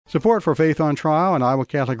Support for Faith on Trial and Iowa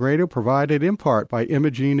Catholic Radio provided in part by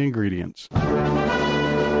Imogene Ingredients.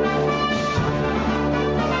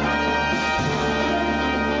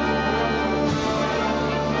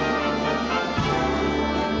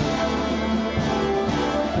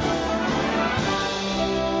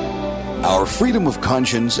 Our freedom of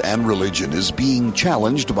conscience and religion is being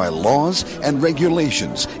challenged by laws and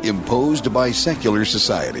regulations imposed by secular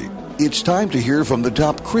society. It's time to hear from the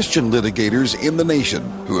top Christian litigators in the nation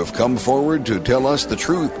who have come forward to tell us the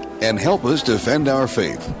truth and help us defend our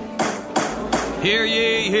faith. Hear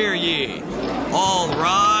ye, hear ye. All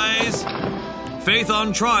rise. Faith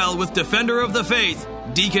on Trial with Defender of the Faith,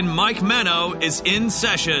 Deacon Mike Mano, is in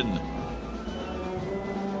session.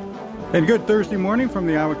 And good Thursday morning from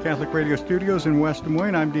the Iowa Catholic Radio Studios in West Des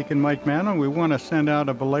Moines. I'm Deacon Mike Mano. We want to send out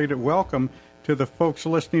a belated welcome to the folks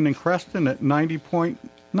listening in Creston at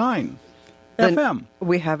 90.9 FM.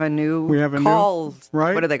 We have a new call,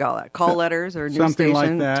 right? What do they call that? Call letters or new something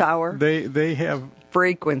station like that. Tower? They have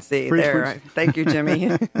frequency there. Thank you,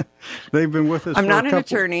 Jimmy. They've been with us. I'm not an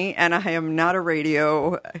attorney, and I am not a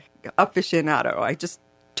radio aficionado. I just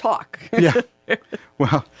talk. Yeah.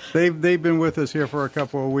 Well, they've been with us here for a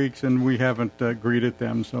couple of weeks, and we haven't greeted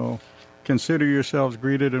them. So consider yourselves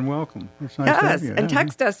greeted and welcome. It's nice to have you. And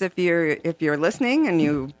text us if you're listening and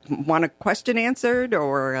you want a question answered,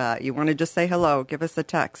 or you want to just say hello. Give us a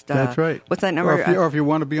text. That's right. What's that number? Or if you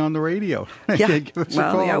want to be on the radio, yeah. Give us a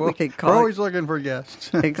call. Yeah, we could call. We're always looking for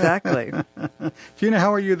guests. Exactly. Gina,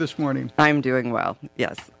 how are you this morning? I'm doing well.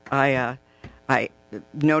 Yes, I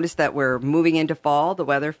noticed that we're moving into fall. The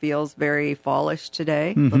weather feels very fallish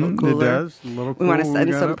today, a little cooler. It does, a little cooler. We want to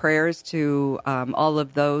send some prayers to all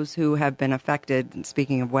of those who have been affected,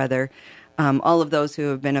 speaking of weather, all of those who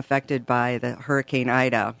have been affected by the Hurricane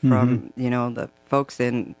Ida from, the folks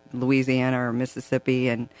in Louisiana or Mississippi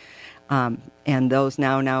and those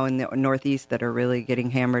now in the Northeast that are really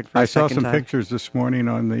getting hammered for a second time. I saw some pictures this morning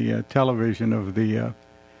on the television of the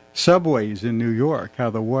subways in New York, how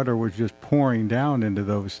the water was just pouring down into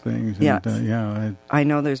those things. Yes. And, I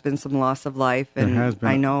know there's been some loss of life, and has been.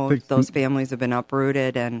 I know those families have been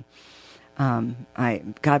uprooted, and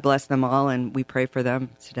God bless them all, and we pray for them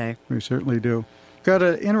today. We certainly do. Got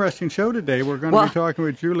an interesting show today. We're going to be talking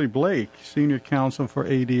with Julie Blake, Senior Counsel for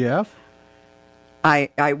ADF.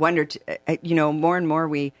 I wondered, more and more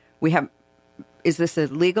we have, is this a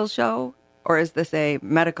legal show? Or is this a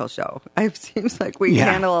medical show? It seems like we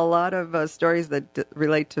handle a lot of stories that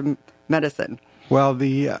relate to medicine. Well,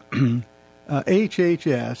 the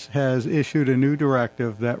HHS has issued a new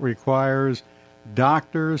directive that requires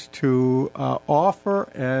doctors to offer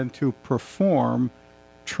and to perform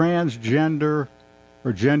transgender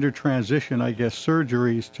or gender transition,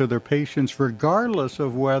 surgeries to their patients, regardless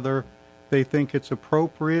of whether they think it's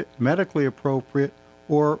appropriate, medically appropriate,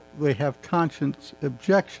 or they have conscience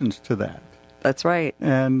objections to that. That's right.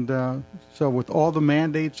 And so with all the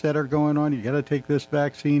mandates that are going on, you got to take this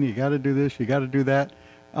vaccine, you got to do this, you got to do that.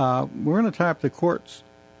 We're going to tie up the courts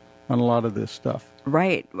on a lot of this stuff.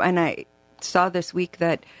 Right. And I saw this week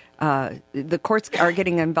that the courts are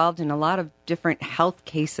getting involved in a lot of different health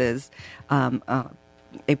cases.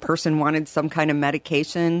 A person wanted some kind of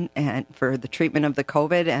medication for the treatment of the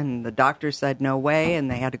COVID, and the doctor said no way,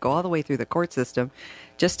 and they had to go all the way through the court system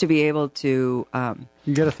just to be able to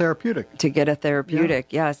get a therapeutic. To get a therapeutic,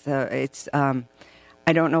 yes. It's I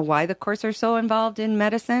don't know why the courts are so involved in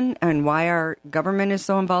medicine and why our government is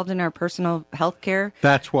so involved in our personal health care.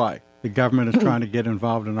 That's why the government is trying to get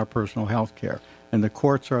involved in our personal health care, and the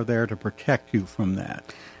courts are there to protect you from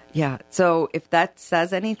that. Yeah. So if that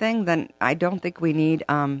says anything, then I don't think we need,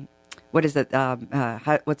 what's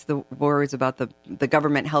the words about the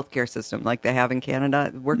government healthcare system like they have in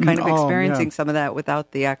Canada? We're kind of experiencing some of that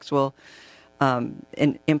without the actual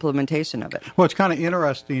implementation of it. Well, it's kind of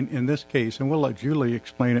interesting in this case, and we'll let Julie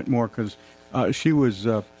explain it more because she was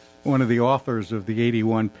one of the authors of the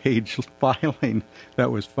 81-page filing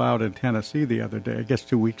that was filed in Tennessee the other day. I guess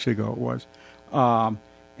 2 weeks ago it was.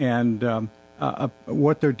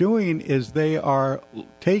 What they're doing is they are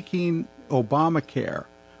taking Obamacare,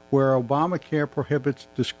 where Obamacare prohibits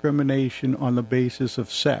discrimination on the basis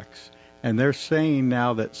of sex. And they're saying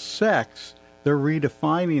now that sex, they're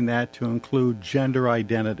redefining that to include gender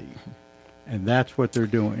identity. And that's what they're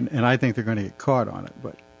doing. And I think they're going to get caught on it.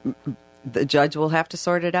 But the judge will have to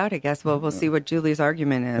sort it out, I guess. Well, we'll see what Julie's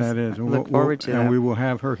argument is. That is. Look forward to that. And we will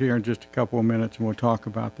have her here in just a couple of minutes, and we'll talk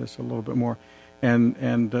about this a little bit more.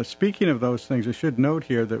 And speaking of those things, I should note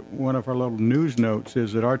here that one of our little news notes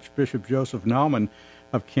is that Archbishop Joseph Naumann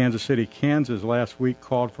of Kansas City, Kansas, last week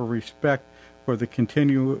called for respect for the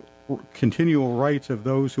continual rights of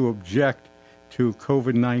those who object to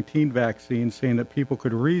COVID-19 vaccines, saying that people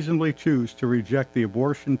could reasonably choose to reject the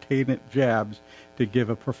abortion-tainted jabs to give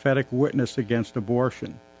a prophetic witness against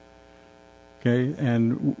abortion. Okay,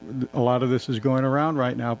 and a lot of this is going around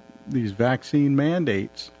right now, these vaccine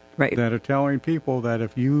mandates that are telling people that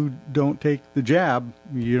if you don't take the jab,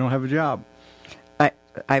 you don't have a job.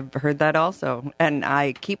 I've heard that also. And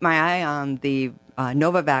I keep my eye on the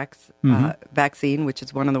Novavax vaccine, which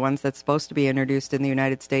is one of the ones that's supposed to be introduced in the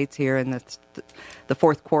United States here in the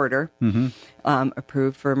fourth quarter,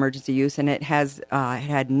 approved for emergency use. And it has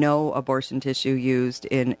had no abortion tissue used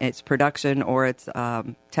in its production or its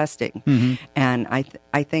testing. And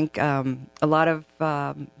I think a lot of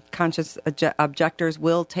conscious objectors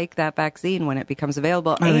will take that vaccine when it becomes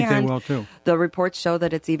available. I think they will, too. The reports show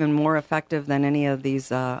that it's even more effective than any of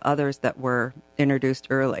these others that were introduced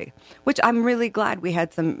early, which I'm really glad we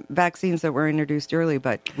had some vaccines that were introduced early,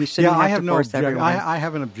 but we shouldn't have to force everyone. I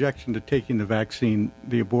have an objection to taking the vaccine,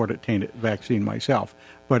 the aborted-tainted vaccine myself.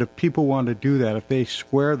 But if people want to do that, if they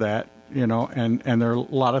square that, and there are a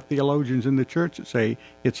lot of theologians in the church that say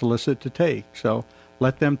it's illicit to take, so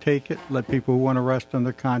let them take it. Let people who want to rest on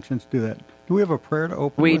their conscience do that. Do we have a prayer to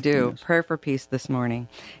open with? We do. Prayer for peace this morning.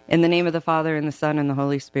 In the name of the Father, and the Son, and the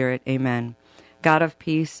Holy Spirit, amen. God of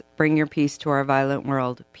peace, bring your peace to our violent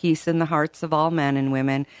world, peace in the hearts of all men and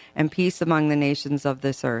women, and peace among the nations of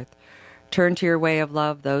this earth. Turn to your way of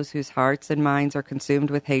love those whose hearts and minds are consumed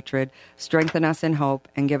with hatred. Strengthen us in hope,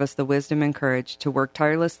 and give us the wisdom and courage to work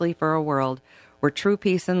tirelessly for a world where true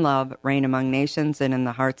peace and love reign among nations and in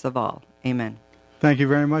the hearts of all. Amen. Thank you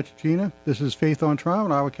very much, Gina. This is Faith on Trial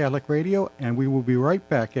on Iowa Catholic Radio, and we will be right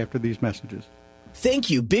back after these messages. Thank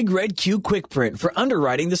you, Big Red Q Quick Print, for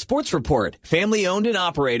underwriting the sports report. Family owned and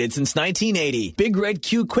operated since 1980, Big Red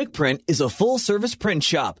Q Quick Print is a full-service print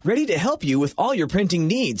shop ready to help you with all your printing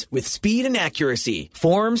needs with speed and accuracy.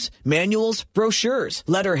 Forms, manuals, brochures,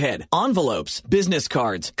 letterhead, envelopes, business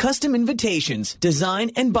cards, custom invitations,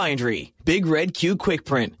 design, and bindery. Big Red Q Quick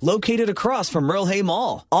Print, located across from Merle Hay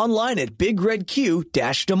Mall. Online at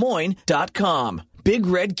bigredq-desmoines.com. Big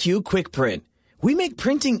Red Q Quick Print. We make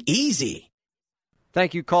printing easy.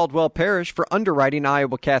 Thank you, Caldwell Parish, for underwriting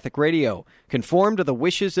Iowa Catholic Radio. Conform to the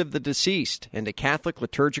wishes of the deceased and to Catholic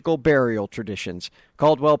liturgical burial traditions.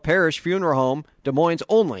 Caldwell Parish Funeral Home, Des Moines'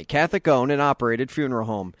 only Catholic-owned and operated funeral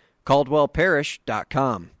home.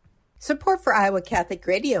 CaldwellParish.com. Support for Iowa Catholic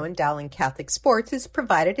Radio and Dowling Catholic Sports is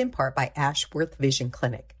provided in part by Ashworth Vision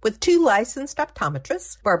Clinic. With 2 licensed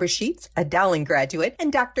optometrists, Barbara Sheets, a Dowling graduate,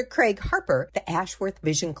 and Dr. Craig Harper, the Ashworth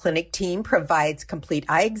Vision Clinic team provides complete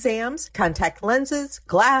eye exams, contact lenses,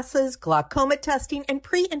 glasses, glaucoma testing, and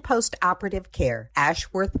pre- and post-operative care.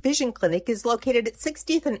 Ashworth Vision Clinic is located at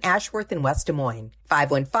 60th and Ashworth in West Des Moines.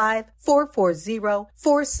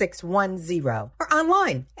 515-440-4610 or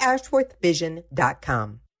online,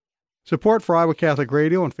 ashworthvision.com. Support for Iowa Catholic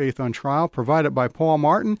Radio and Faith on Trial provided by Paul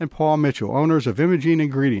Martin and Paul Mitchell, owners of Imogene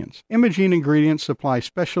Ingredients. Imogene Ingredients supply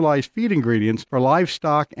specialized feed ingredients for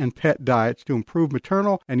livestock and pet diets to improve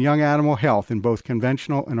maternal and young animal health in both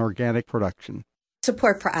conventional and organic production.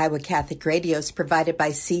 Support for Iowa Catholic Radio is provided by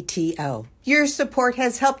CTO. Your support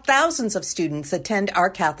has helped thousands of students attend our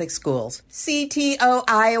Catholic schools.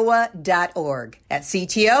 CTOiowa.org. At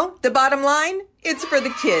CTO, the bottom line, it's for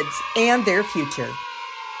the kids and their future.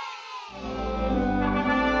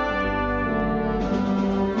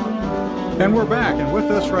 And we're back, and with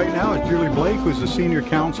us right now is Julie Blake, who's the senior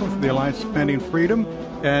counsel for the Alliance Defending Freedom,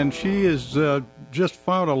 and she has just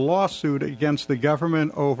filed a lawsuit against the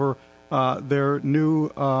government over their new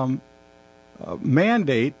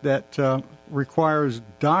mandate that requires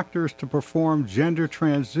doctors to perform gender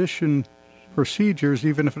transition procedures,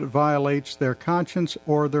 even if it violates their conscience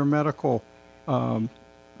or their medical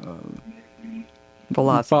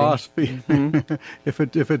philosophy. Mm-hmm.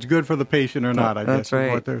 if it's good for the patient or not, I guess is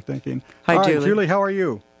what they're thinking. Hi, all right, Julie. Julie, how are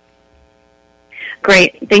you?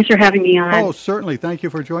 Great. Thanks for having me on. Oh, certainly. Thank you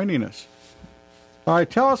for joining us. All right,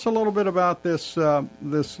 tell us a little bit about this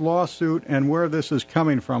this lawsuit and where this is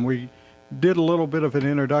coming from. We did a little bit of an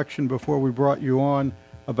introduction before we brought you on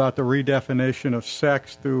about the redefinition of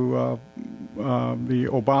sex through the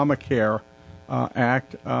Obamacare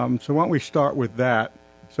Act. So why don't we start with that,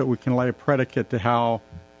 so we can lay a predicate to how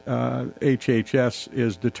HHS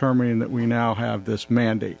is determining that we now have this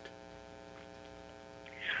mandate.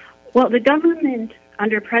 Well, the government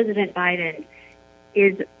under President Biden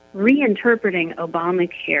is reinterpreting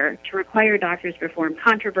Obamacare to require doctors to perform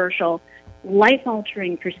controversial,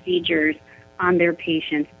 life-altering procedures on their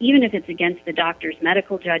patients, even if it's against the doctor's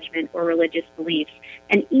medical judgment or religious beliefs,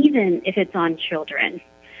 and even if it's on children.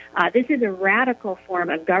 This is a radical form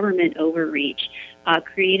of government overreach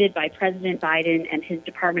created by President Biden and his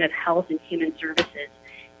Department of Health and Human Services,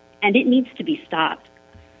 and it needs to be stopped.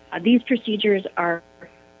 These procedures are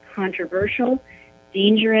controversial,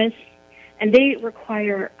 dangerous, and they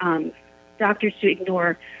require doctors to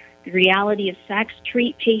ignore the reality of sex,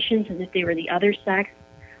 treat patients as if they were the other sex,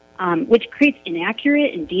 which creates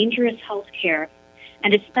inaccurate and dangerous health care,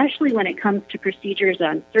 and especially when it comes to procedures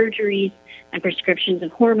on surgeries and prescriptions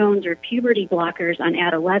of hormones or puberty blockers on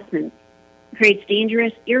adolescents, creates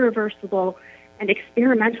dangerous, irreversible, and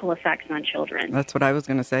experimental effects on children. That's what I was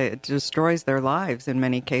going to say. It destroys their lives in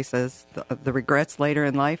many cases. The regrets later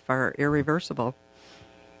in life are irreversible.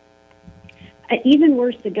 Even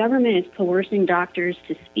worse, the government is coercing doctors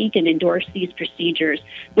to speak and endorse these procedures,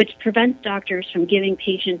 which prevents doctors from giving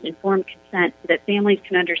patients informed consent so that families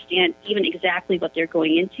can understand even exactly what they're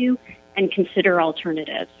going into and consider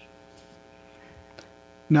alternatives.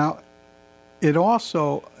 Now, it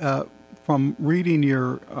also, from reading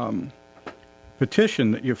your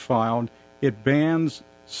petition that you filed, it bans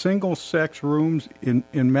single-sex rooms in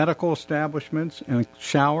medical establishments and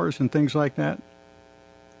showers and things like that?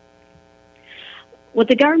 What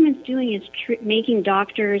the government's doing is making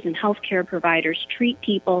doctors and healthcare providers treat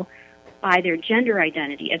people by their gender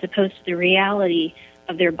identity as opposed to the reality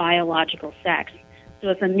of their biological sex. So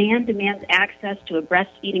if a man demands access to a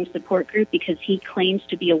breastfeeding support group because he claims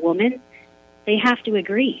to be a woman, they have to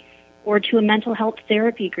agree, or to a mental health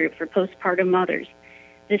therapy group for postpartum mothers.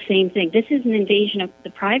 The same thing. This is an invasion of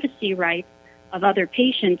the privacy rights of other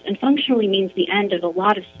patients and functionally means the end of a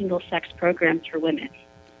lot of single-sex programs for women.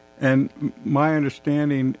 And my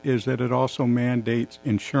understanding is that it also mandates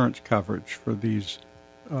insurance coverage for these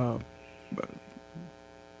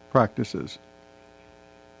practices.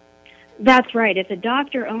 That's right. If a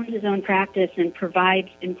doctor owns his own practice and provides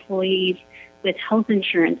employees with health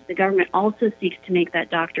insurance, the government also seeks to make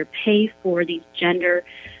that doctor pay for these gender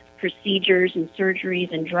procedures and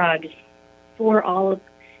surgeries and drugs for all of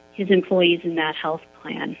his employees in that health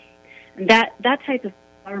plan. And that type of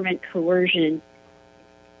government coercion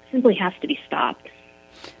simply has to be stopped.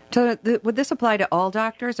 So would this apply to all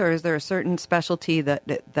doctors, or is there a certain specialty that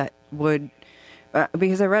would...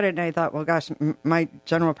 because I read it and I thought, well, gosh, my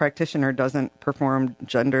general practitioner doesn't perform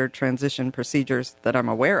gender transition procedures that I'm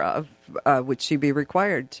aware of. Would she be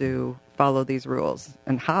required to follow these rules,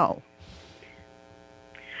 and how?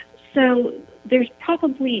 So there's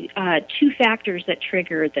probably two factors that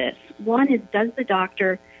trigger this. One is, does the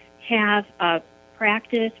doctor have a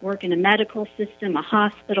practice, work in a medical system, a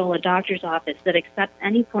hospital, a doctor's office that accepts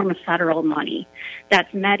any form of federal money?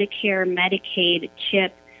 That's Medicare, Medicaid,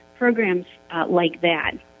 CHIP, programs like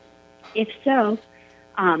that. If so,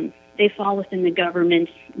 they fall within the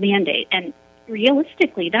government's mandate. And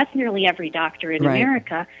realistically, that's nearly every doctor in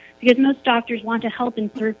America, because most doctors want to help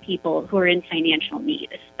and serve people who are in financial need,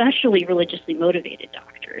 especially religiously motivated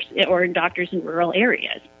doctors or doctors in rural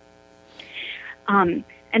areas.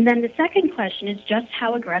 And then the second question is just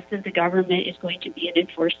how aggressive the government is going to be in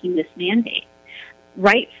enforcing this mandate.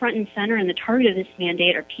 Right front and center in the target of this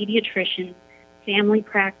mandate are pediatricians, family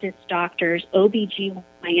practice doctors,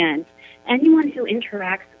 OBGYNs, anyone who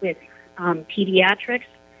interacts with pediatrics,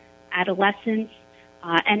 adolescents,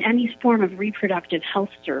 and any form of reproductive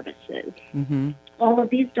health services. Mm-hmm. All of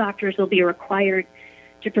these doctors will be required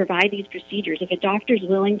to provide these procedures. If a doctor is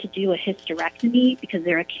willing to do a hysterectomy because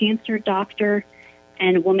they're a cancer doctor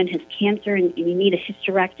and a woman has cancer and you need a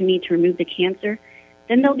hysterectomy to remove the cancer,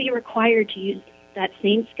 then they'll be required to use that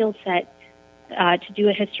same skill set to do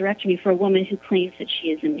a hysterectomy for a woman who claims that she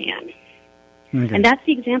is a man. Okay. And that's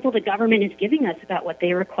the example the government is giving us about what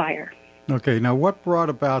they require. Okay, now what brought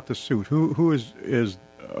about the suit? Who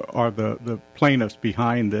are the plaintiffs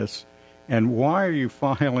behind this, and why are you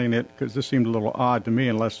filing it? Because this seemed a little odd to me,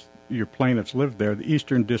 unless your plaintiffs live there, the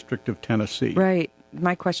Eastern District of Tennessee. Right,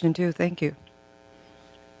 my question too, thank you.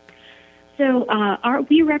 So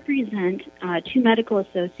we represent two medical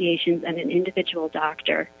associations and an individual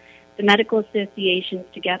doctor. The medical associations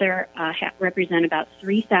together represent about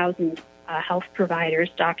 3,000 health providers,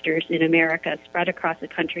 doctors in America, spread across the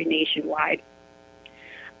country nationwide.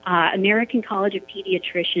 American College of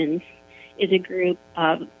Pediatricians is a group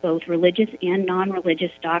of both religious and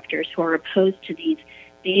non-religious doctors who are opposed to these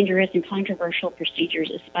dangerous and controversial procedures,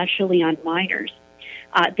 especially on minors.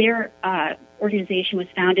 Their organization was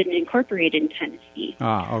founded and incorporated in Tennessee.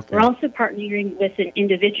 Okay. We're also partnering with an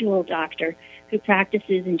individual doctor who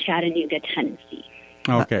practices in Chattanooga, Tennessee.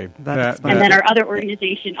 Okay. And then our other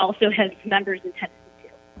organization also has members in Tennessee, too.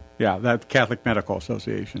 Yeah, that's Catholic Medical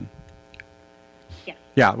Association. Yes.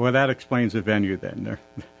 Yeah, well, that explains the venue then.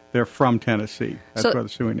 they're from Tennessee. That's why they're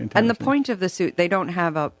suing in Tennessee. And the point of the suit, they don't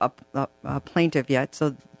have a plaintiff yet,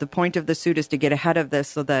 so the point of the suit is to get ahead of this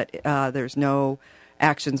so that there's no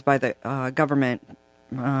actions by the government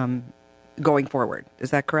going forward.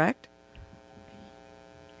 Is that correct?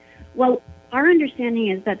 Well, our understanding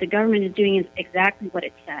is that the government is doing exactly what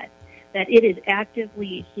it said, that it is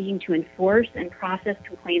actively seeking to enforce and process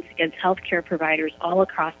complaints against healthcare providers all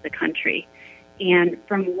across the country. And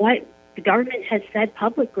from what the government has said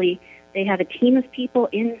publicly, they have a team of people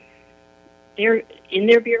in their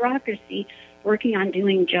bureaucracy working on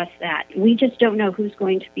doing just that. We just don't know who's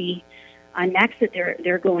going to be next that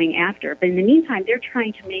they're going after. But in the meantime, they're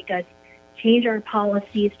trying to make us change our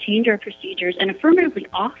policies, change our procedures, and affirmatively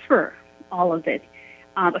offer all of it,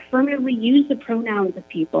 affirmatively use the pronouns of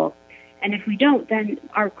people. And if we don't, then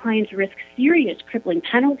our clients risk serious crippling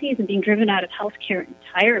penalties and being driven out of healthcare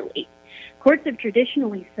entirely. Courts have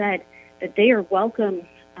traditionally said that they are welcome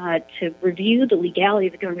to review the legality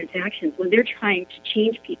of the government's actions when they're trying to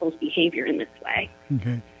change people's behavior in this way,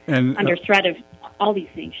 under threat of all these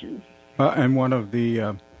sanctions. And one of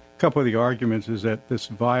the couple of the arguments is that this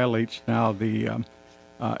violates now the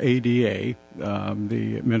ADA,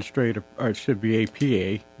 the administrative, or it should be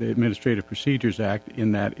APA, the Administrative Procedures Act,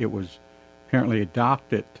 in that it was apparently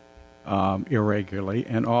adopted irregularly,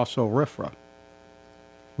 and also RFRA,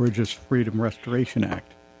 Religious Freedom Restoration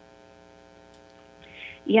Act.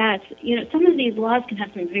 Yes, some of these laws can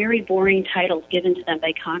have some very boring titles given to them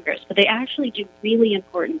by Congress, but they actually do really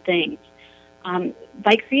important things.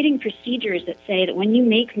 By creating procedures that say that when you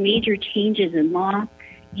make major changes in law,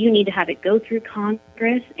 you need to have it go through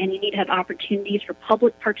Congress, and you need to have opportunities for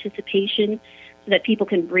public participation so that people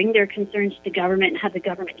can bring their concerns to the government and have the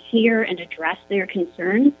government hear and address their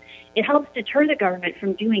concerns. It helps deter the government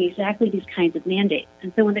from doing exactly these kinds of mandates.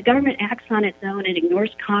 And so when the government acts on its own and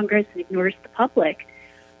ignores Congress and ignores the public,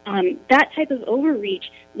 that type of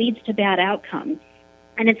overreach leads to bad outcomes.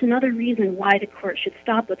 And it's another reason why the court should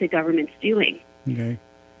stop what the government's doing. Okay.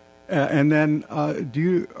 And then, are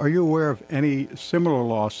you aware of any similar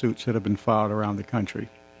lawsuits that have been filed around the country?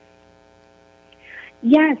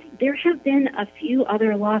 Yes, there have been a few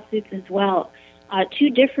other lawsuits as well. Two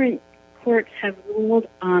different courts have ruled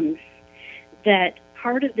that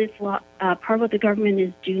part of this law, part of what the government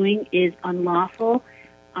is doing is unlawful,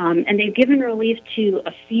 and they've given relief to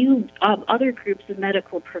a few other groups of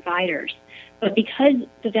medical providers. But because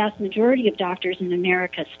the vast majority of doctors in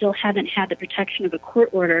America still haven't had the protection of a court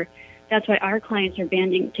order, that's why our clients are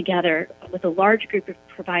banding together with a large group of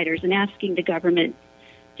providers and asking the government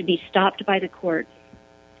to be stopped by the court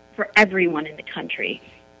for everyone in the country.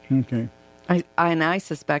 Okay. I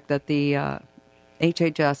suspect that the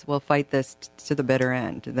HHS will fight this to the bitter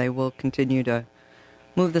end. They will continue to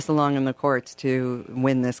move this along in the courts to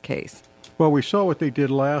win this case. Well, we saw what they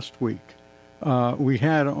did last week. We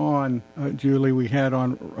had on, Julie,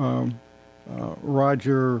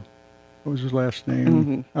 Roger, what was his last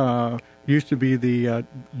name? Mm-hmm. Used to be the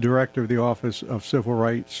director of the Office of Civil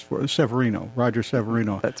Rights for Roger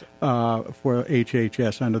Severino, That's right. For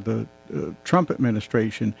HHS under the Trump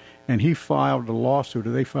administration, and they filed a lawsuit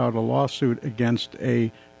against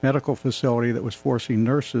a medical facility that was forcing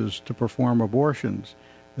nurses to perform abortions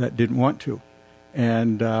that didn't want to.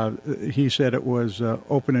 And he said it was an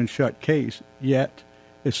open and shut case, yet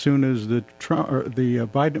as soon as the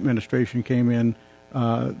Biden administration came in,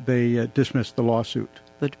 they dismissed the lawsuit.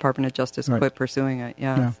 The Department of Justice Right. quit pursuing it,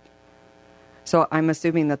 yes. Yeah. So I'm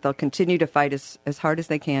assuming that they'll continue to fight as hard as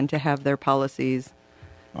they can to have their policies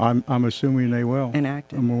I'm assuming they will.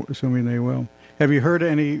 enacted. I'm assuming they will. Have you heard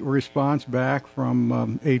any response back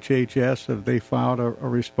from HHS? Have they filed a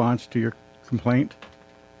response to your complaint?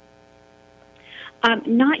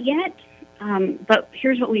 Not yet, but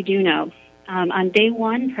here's what we do know. On day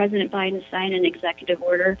one, President Biden signed an executive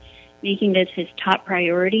order making this his top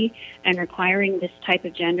priority and requiring this type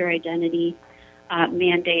of gender identity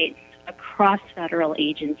mandate across federal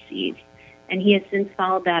agencies. And he has since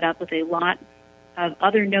followed that up with a lot of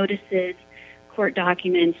other notices, court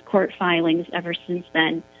documents, court filings ever since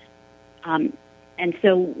then. And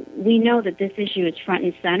so we know that this issue is front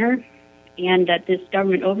and center and that this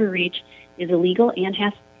government overreach is illegal and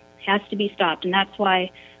has to be stopped. And that's why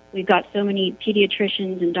we've got so many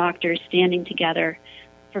pediatricians and doctors standing together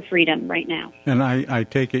for freedom right now. And I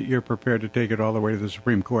take it you're prepared to take it all the way to the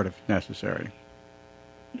Supreme Court if necessary.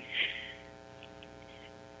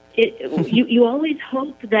 You always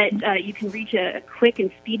hope that you can reach a quick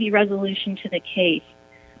and speedy resolution to the case.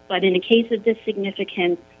 But in a case of this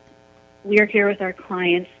significance, we are here with our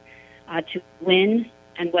clients to win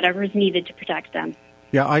and whatever is needed to protect them.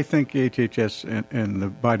 Yeah, I think HHS and the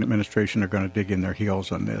Biden administration are going to dig in their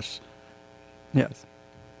heels on this. Yes.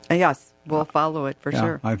 Yes, we'll follow it for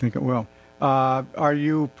sure. I think it will. Are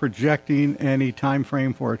you projecting any time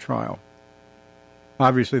frame for a trial?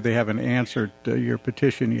 Obviously, they haven't answered your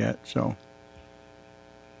petition yet, so.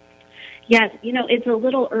 Yes, it's a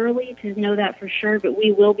little early to know that for sure, but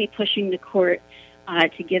we will be pushing the court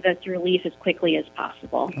to give us relief as quickly as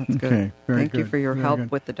possible. That's good. Okay, thank you for your help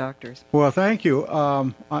with the doctors. Well, thank you.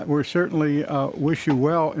 We certainly wish you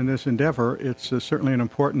well in this endeavor. It's certainly an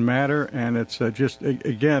important matter, and it's just,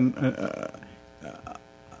 again,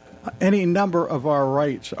 any number of our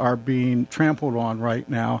rights are being trampled on right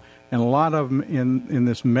now, and a lot of them in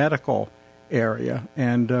this medical area.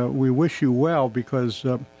 And we wish you well because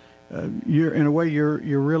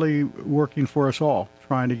you're really working for us all,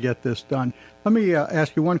 trying to get this done. Let me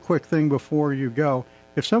ask you one quick thing before you go.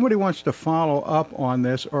 If somebody wants to follow up on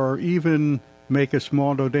this or even make a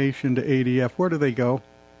small donation to ADF, where do they go?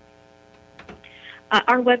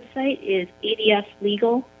 Our website is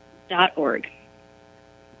adflegal.org.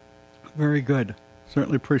 Very good.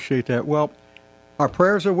 Certainly appreciate that. Well, our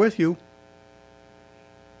prayers are with you.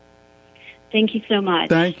 Thank you so much.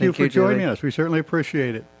 Thank you for joining Julie. us. We certainly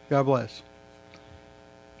appreciate it. God bless.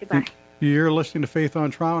 Goodbye. You're listening to Faith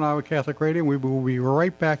on Trial on Iowa Catholic Radio, and we will be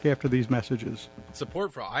right back after these messages.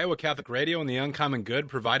 Support for Iowa Catholic Radio and the Uncommon Good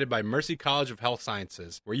provided by Mercy College of Health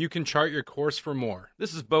Sciences, where you can chart your course for more.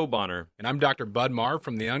 This is Bo Bonner. And I'm Dr. Bud Marr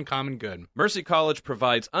from the Uncommon Good. Mercy College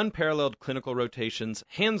provides unparalleled clinical rotations,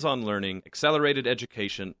 hands-on learning, accelerated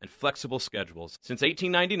education, and flexible schedules. Since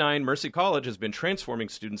 1899, Mercy College has been transforming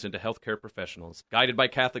students into healthcare professionals. Guided by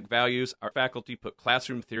Catholic values, our faculty put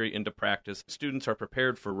classroom theory into practice. Students are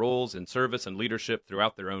prepared for roles in service and leadership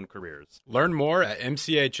throughout their own careers. Learn more at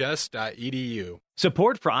mchs.edu.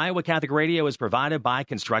 Support for Iowa Catholic Radio is provided by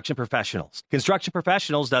Construction Professionals. Construction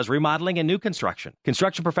Professionals does remodeling and new construction.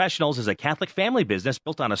 Construction Professionals is a Catholic family business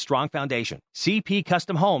built on a strong foundation.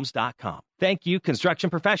 CPCustomHomes.com. Thank you, Construction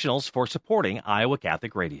Professionals, for supporting Iowa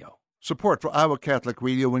Catholic Radio. Support for Iowa Catholic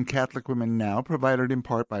Radio and Catholic Women Now provided in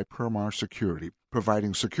part by Permar Security,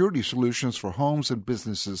 providing security solutions for homes and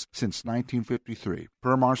businesses since 1953.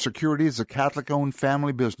 Permar Security is a Catholic-owned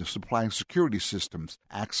family business supplying security systems,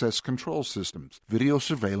 access control systems, video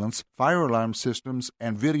surveillance, fire alarm systems,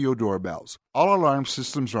 and video doorbells. All alarm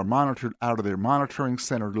systems are monitored out of their monitoring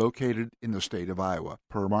center located in the state of Iowa.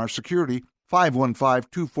 Permar Security,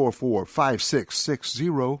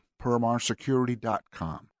 515-244-5660,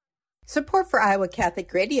 permarsecurity.com. Support for Iowa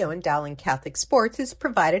Catholic Radio and Dowling Catholic Sports is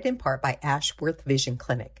provided in part by Ashworth Vision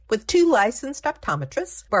Clinic. With 2 licensed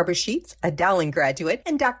optometrists, Barbara Sheets, a Dowling graduate,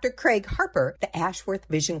 and Dr. Craig Harper, the Ashworth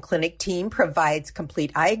Vision Clinic team provides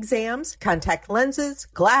complete eye exams, contact lenses,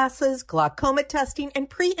 glasses, glaucoma testing, and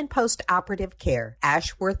pre- and post-operative care.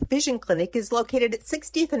 Ashworth Vision Clinic is located at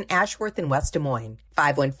 60th and Ashworth in West Des Moines.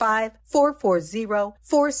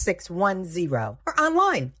 515-440-4610 or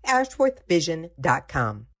online,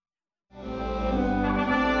 ashworthvision.com.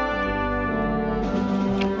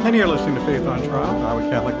 And you're listening to Faith on Trial, Iowa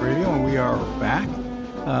Catholic Radio, and we are back.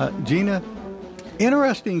 Gina,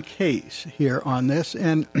 interesting case here on this,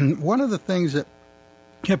 and one of the things that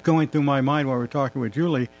kept going through my mind while we were talking with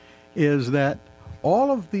Julie is that all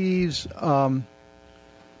of these, I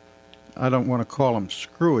don't want to call them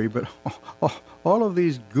screwy, but all of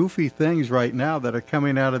these goofy things right now that are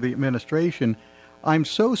coming out of the administration, I'm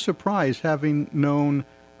so surprised, having known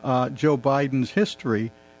Joe Biden's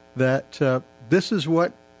history, that this is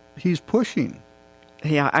what he's pushing.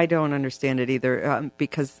 Yeah, I don't understand it either,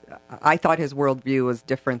 because I thought his worldview was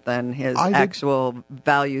different than his actual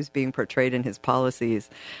values being portrayed in his policies.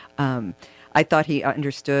 I thought he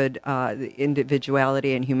understood the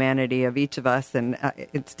individuality and humanity of each of us, and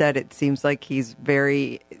instead it seems like he's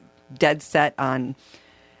very dead set on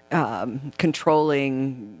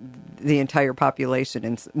controlling the entire population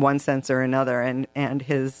in one sense or another, and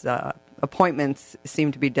his appointments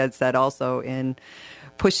seem to be dead set also in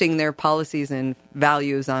pushing their policies and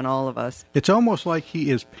values on all of us. It's almost like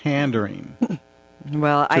he is pandering.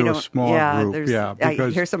 Well, I don't. A small group. I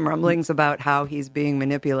hear some rumblings about how he's being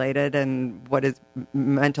manipulated and what his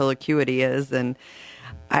mental acuity is, and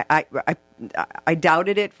I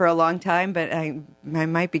doubted it for a long time, but I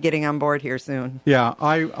might be getting on board here soon. Yeah,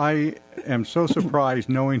 I am so surprised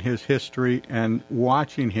knowing his history and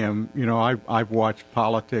watching him. You know, I've watched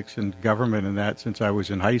politics and government and that since I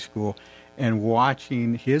was in high school, and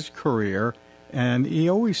watching his career, and he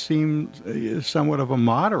always seemed somewhat of a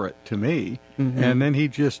moderate to me. Mm-hmm. And then he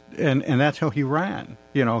just, and that's how he ran.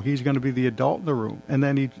 You know, he's going to be the adult in the room. And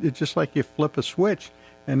then it's just like you flip a switch,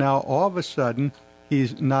 and now all of a sudden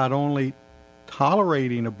he's not only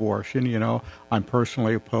tolerating abortion, I'm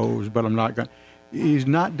personally opposed, but I'm not going. He's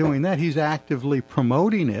not doing that. He's actively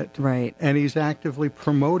promoting it, right? And he's actively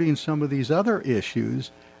promoting some of these other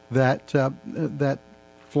issues that that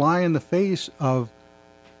fly in the face of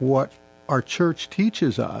what our church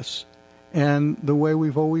teaches us and the way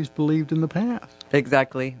we've always believed in the past.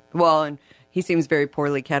 Exactly. Well, and he seems very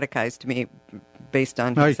poorly catechized to me based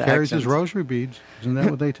on his he carries actions. his rosary beads. Isn't that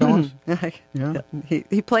what they tell us? Yeah.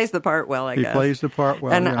 He plays the part well, I guess. He plays the part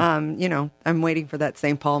well, and, yeah. I'm waiting for that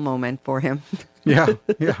St. Paul moment for him. Yeah.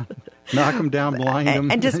 Knock him down, blind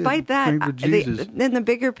him. And despite that, in the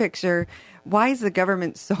bigger picture, why is the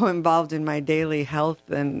government so involved in my daily health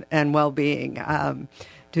and well-being?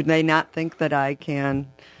 Do they not think that I can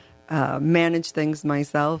manage things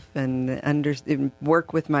myself and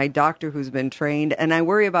work with my doctor who's been trained? And I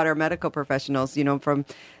worry about our medical professionals.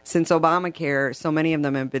 Since Obamacare, so many of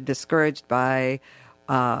them have been discouraged by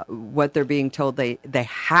what they're being told they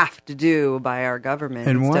have to do by our government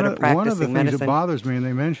instead of practicing one of the medicine. things that bothers me, and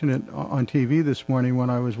they mentioned it on TV this morning when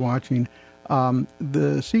I was watching, the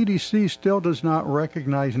CDC still does not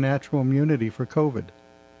recognize natural immunity for COVID.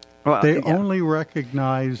 Well, they only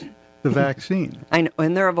recognize the vaccine. I know,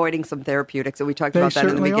 and they're avoiding some therapeutics, and we talked about that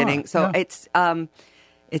in the beginning. So it's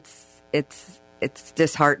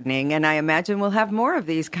disheartening, and I imagine we'll have more of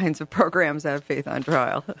these kinds of programs at Faith on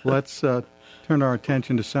Trial. Let's turn our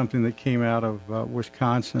attention to something that came out of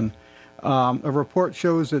Wisconsin. A report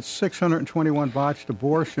shows that 621 botched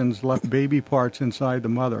abortions left baby parts inside the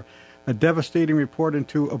mother. A devastating report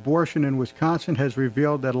into abortion in Wisconsin has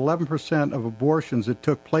revealed that 11% of abortions that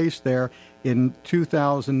took place there in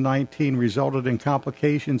 2019 resulted in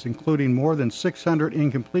complications, including more than 600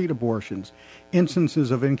 incomplete abortions. Instances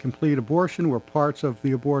of incomplete abortion where parts of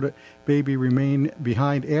the aborted baby remain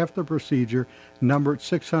behind after the procedure numbered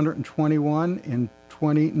 621 in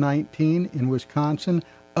 2019 in Wisconsin,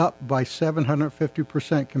 up by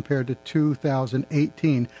 750% compared to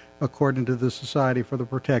 2018, according to the Society for the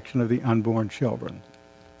Protection of the Unborn Children.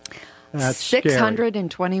 That's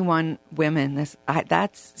 621 women.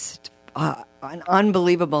 That's an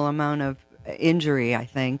unbelievable amount of injury, I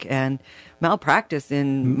think, and malpractice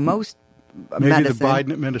in most Maybe medicine. The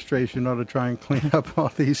Biden administration ought to try and clean up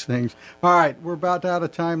all these things. All right, we're about out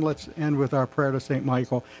of time. Let's end with our prayer to St.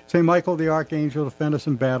 Michael. St. Michael, the archangel, defend us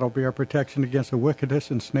in battle, be our protection against the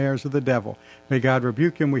wickedness and snares of the devil. May God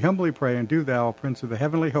rebuke him, we humbly pray, and do thou, O Prince of the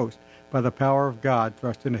heavenly host, by the power of God,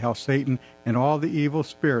 thrust into hell Satan and all the evil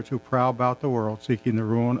spirits who prowl about the world, seeking the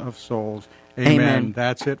ruin of souls. Amen.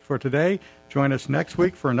 That's it for today. Join us next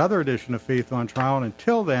week for another edition of Faith on Trial. And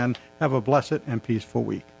until then, have a blessed and peaceful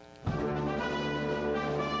week.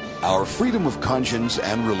 Our freedom of conscience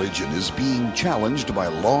and religion is being challenged by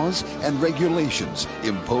laws and regulations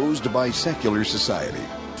imposed by secular society.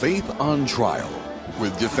 Faith on Trial,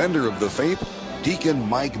 with Defender of the Faith, Deacon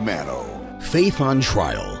Mike Mano. Faith on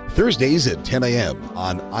Trial, Thursdays at 10 a.m.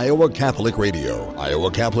 on Iowa Catholic Radio,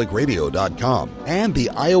 iowacatholicradio.com, and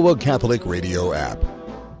the Iowa Catholic Radio app.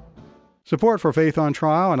 Support for Faith on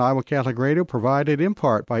Trial and Iowa Catholic Radio provided in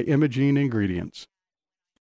part by Imogene Ingredients.